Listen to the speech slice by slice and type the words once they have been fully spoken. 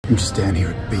I'm just down here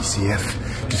at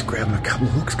BCF, just grabbing a couple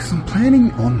of hooks because I'm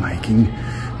planning on making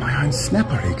my own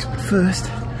snapper rigs. But first,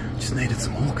 just needed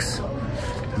some hooks.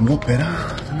 And what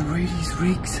better than the Reedy's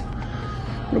rigs?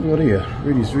 What have we got here?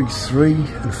 Reedy's rigs 3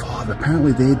 and 5.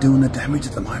 Apparently they're doing the damage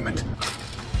at the moment.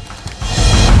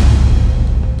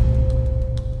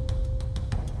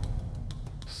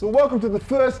 So welcome to the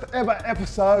first ever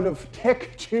episode of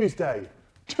Tech Tuesday.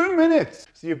 2 minutes!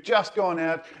 So you've just gone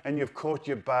out and you've caught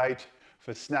your bait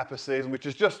for snapper season, which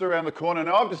is just around the corner.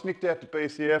 Now I've just nicked out to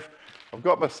BCF. I've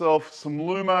got myself some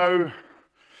Lumo.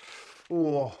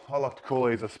 Oh, I like to call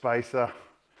these a spacer.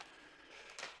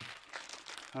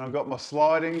 And I've got my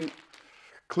sliding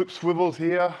clip swivels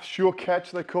here. Sure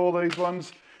catch they call these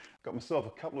ones. Got myself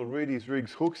a couple of Reedy's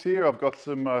Rigs hooks here. I've got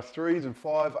some 3s and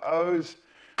 5/0s.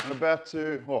 I'm about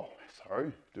to, oh,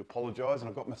 sorry, do apologise, and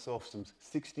I've got myself some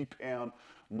 60-pound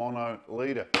mono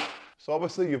leader. So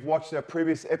obviously you've watched our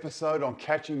previous episode on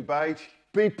catching bait.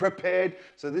 Be prepared.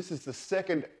 So this is the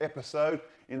second episode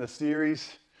in the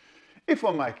series, if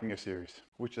I'm making a series,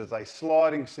 which is a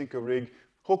sliding sinker rig,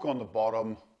 hook on the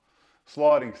bottom,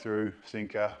 sliding through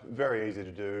sinker, very easy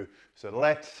to do. So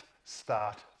let's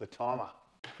start the timer.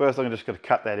 First I'm just going to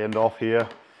cut that end off here.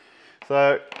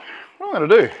 So what I'm going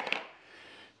to do,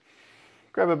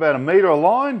 grab about 1 metre of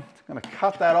line, I'm going to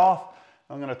cut that off.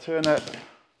 I'm going to turn that,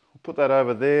 put that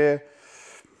over there.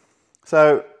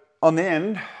 So on the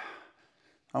end,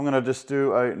 I'm going to just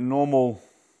do a normal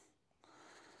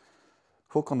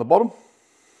hook on the bottom.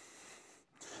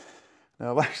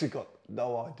 Now I've actually got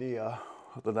no idea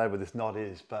what the name of this knot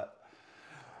is, but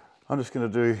I'm just going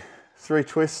to do 3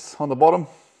 twists on the bottom,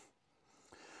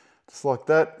 just like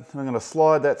that. And I'm going to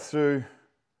slide that through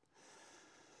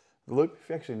the loop. If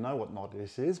you actually know what knot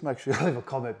this is, make sure you leave a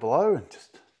comment below and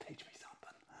just teach me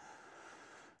something.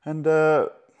 And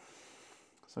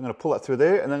so I'm going to pull that through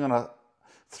there, and then I'm going to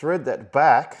thread that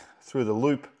back through the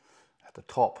loop at the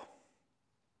top.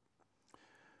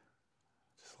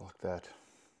 Just like that.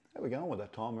 How are we going with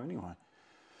that timer anyway?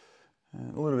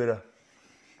 And a little bit of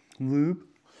lube.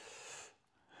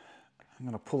 I'm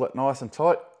going to pull that nice and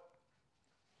tight.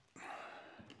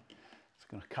 Just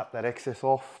going to cut that excess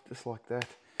off, just like that.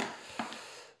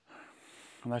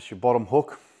 And that's your bottom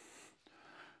hook.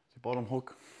 Your bottom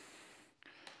hook.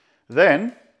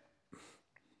 Then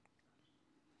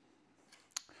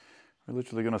we're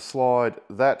literally going to slide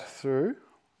that through.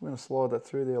 We're going to slide that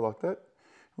through there like that.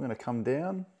 We're going to come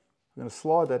down. We're going to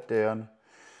slide that down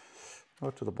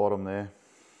right to the bottom there.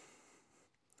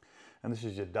 And this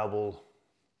is your double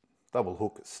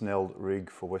hook snelled rig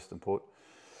for WesternPort.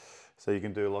 So you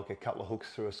can do like a couple of hooks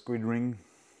through a squid ring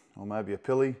or maybe a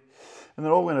pilly. And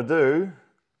then all we're going to do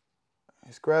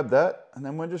is grab that, and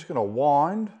then we're just going to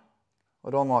wind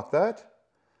it on like that.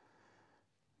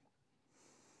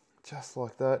 Just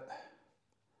like that.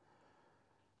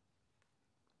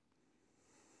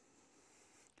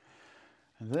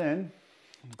 And then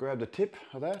grab the tip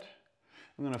of that.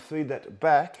 I'm going to feed that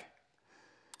back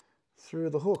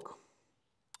through the hook.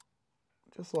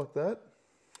 Just like that.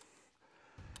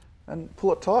 And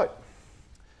pull it tight.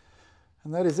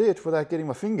 And that is it without getting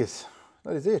my fingers.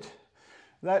 That is it.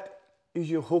 That is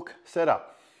your hook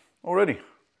setup already.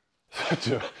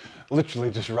 Literally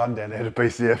just run down there to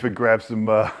BCF and grab some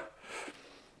a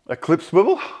clip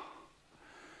swivel.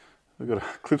 We've got a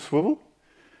clip swivel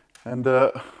and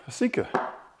a sinker.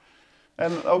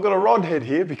 And I've got a rod head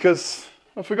here because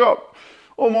I forgot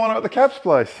all mine are at the Caps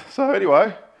place. So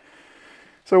anyway,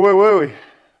 so where were we?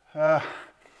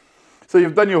 So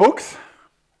you've done your hooks.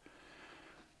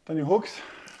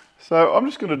 So I'm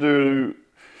just going to do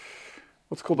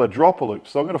what's called a dropper loop.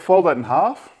 So I'm going to fold that in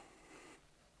half.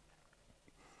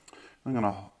 I'm going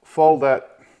to fold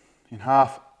that in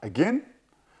half again.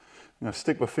 I'm going to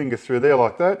stick my finger through there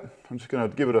like that. I'm just going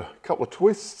to give it a couple of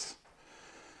twists.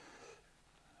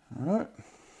 All right.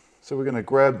 So we're going to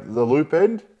grab the loop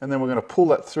end, and then we're going to pull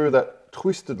that through that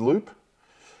twisted loop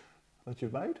that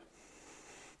you've made.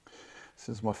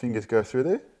 Since my fingers go through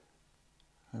there.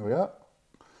 There we are.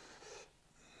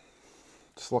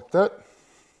 Just like that.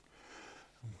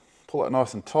 Pull that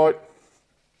nice and tight.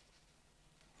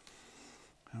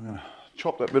 I'm going to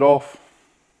chop that bit off.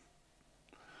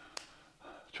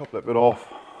 Chop that bit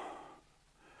off.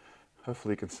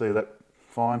 Hopefully you can see that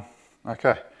fine.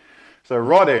 Okay, so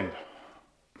rod end.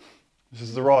 This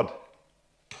is the rod.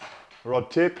 Rod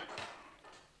tip,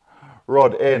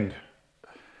 rod end.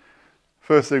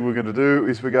 First thing we're going to do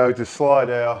is we're going to slide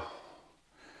our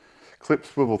clip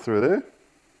swivel through there.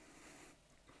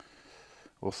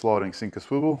 Or sliding sinker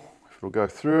swivel. If it'll go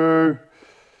through.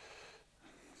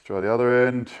 Let's try the other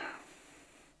end.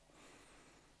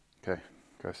 Okay,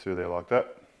 goes through there like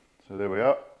that. So there we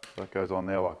are. That goes on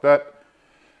there like that.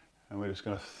 And we're just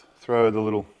going to throw the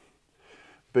little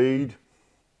bead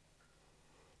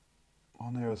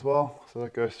on there as well. So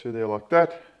that goes through there like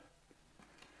that.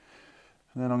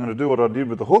 And then I'm going to do what I did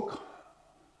with the hook.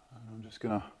 I'm just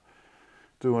going to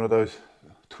do one of those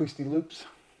twisty loops,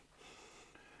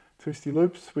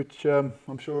 which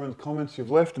I'm sure in the comments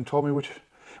you've left and told me which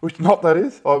knot that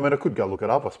is. I mean, I could go look it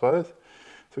up, I suppose. So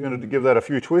we're going to give that a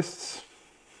few twists.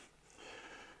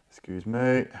 Excuse me,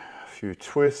 a few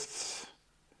twists.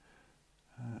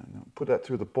 And put that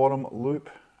through the bottom loop.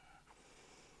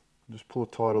 Just pull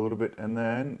it tight a little bit and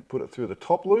then put it through the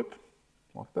top loop,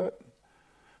 like that.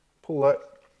 Pull that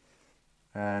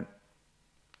and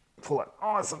pull that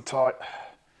nice and tight.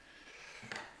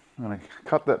 I'm going to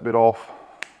cut that bit off.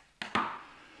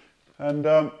 And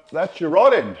that's your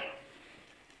rod end.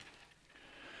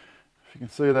 If you can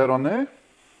see that on there.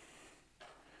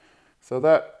 So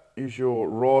that is your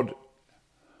rod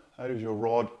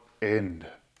end.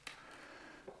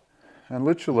 And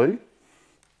literally,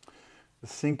 the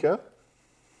sinker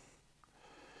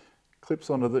clips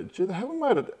onto the... Gee, they haven't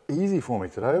made it easy for me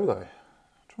today, have they? I'm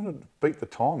trying to beat the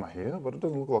timer here, but it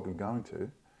doesn't look like I'm going to.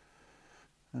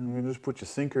 And you just put your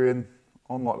sinker in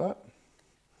on like that.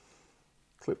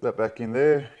 Clip that back in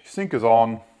there. Your sinker's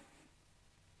on.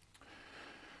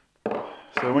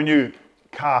 So when you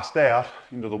cast out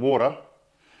into the water,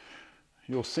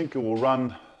 your sinker will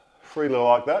run freely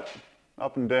like that,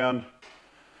 up and down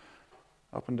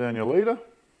your leader.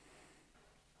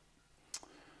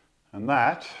 And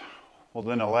that will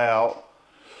then allow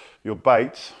your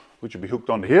baits, which will be hooked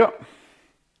onto here,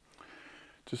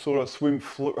 to sort of swim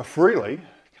freely.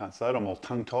 Can't say it, I'm all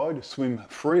tongue-tied. Swim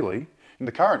freely in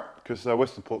the current, because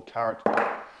WesternPort current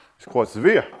is quite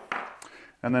severe.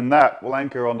 And then that will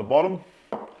anchor on the bottom,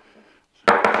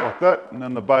 like that, and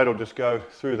then the bait will just go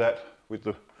through that with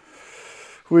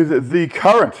the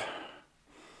current.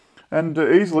 And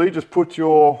easily just put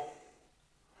your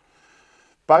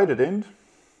baited end,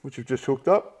 which you've just hooked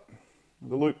up,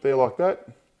 the loop there like that.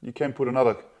 You can put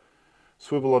another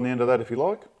swivel on the end of that if you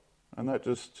like, and that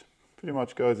just pretty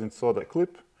much goes inside that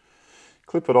clip.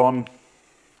 Clip it on,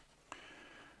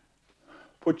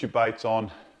 put your baits on,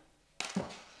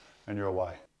 and you're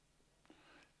away.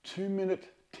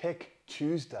 2-minute Tech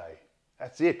Tuesday.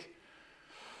 That's it.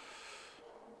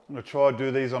 I'm going to try to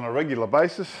do these on a regular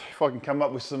basis if I can come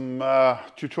up with some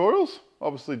tutorials,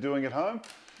 obviously doing at home.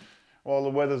 While the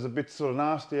weather's a bit sort of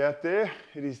nasty out there,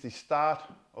 it is the start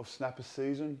of snapper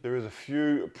season. There is a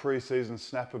few pre-season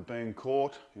snapper being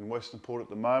caught in WesternPort at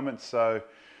the moment, so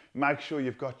make sure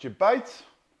you've got your baits,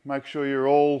 make sure you're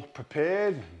all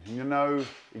prepared, and you know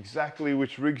exactly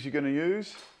which rigs you're going to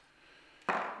use.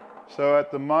 So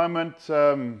at the moment,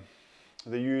 they're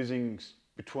using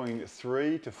between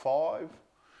 3 to 5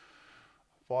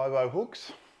 5/0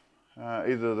 hooks,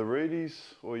 either the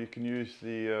reedies or you can use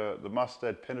the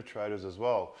mustad penetrators as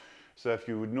well. So if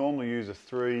you would normally use a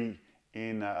 3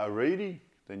 in a reedy,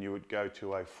 then you would go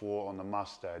to a 4 on the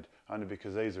mustad, only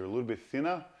because these are a little bit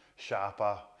thinner,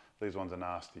 sharper. These ones are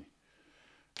nasty,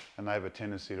 and they have a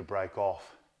tendency to break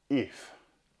off if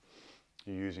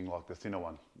you're using like the thinner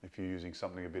one, if you're using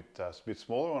something a bit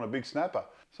smaller on a big snapper.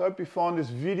 So I hope you find this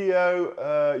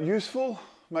video useful.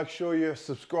 Make sure you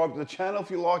subscribe to the channel if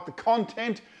you like the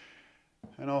content,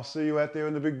 and I'll see you out there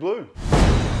in the big blue.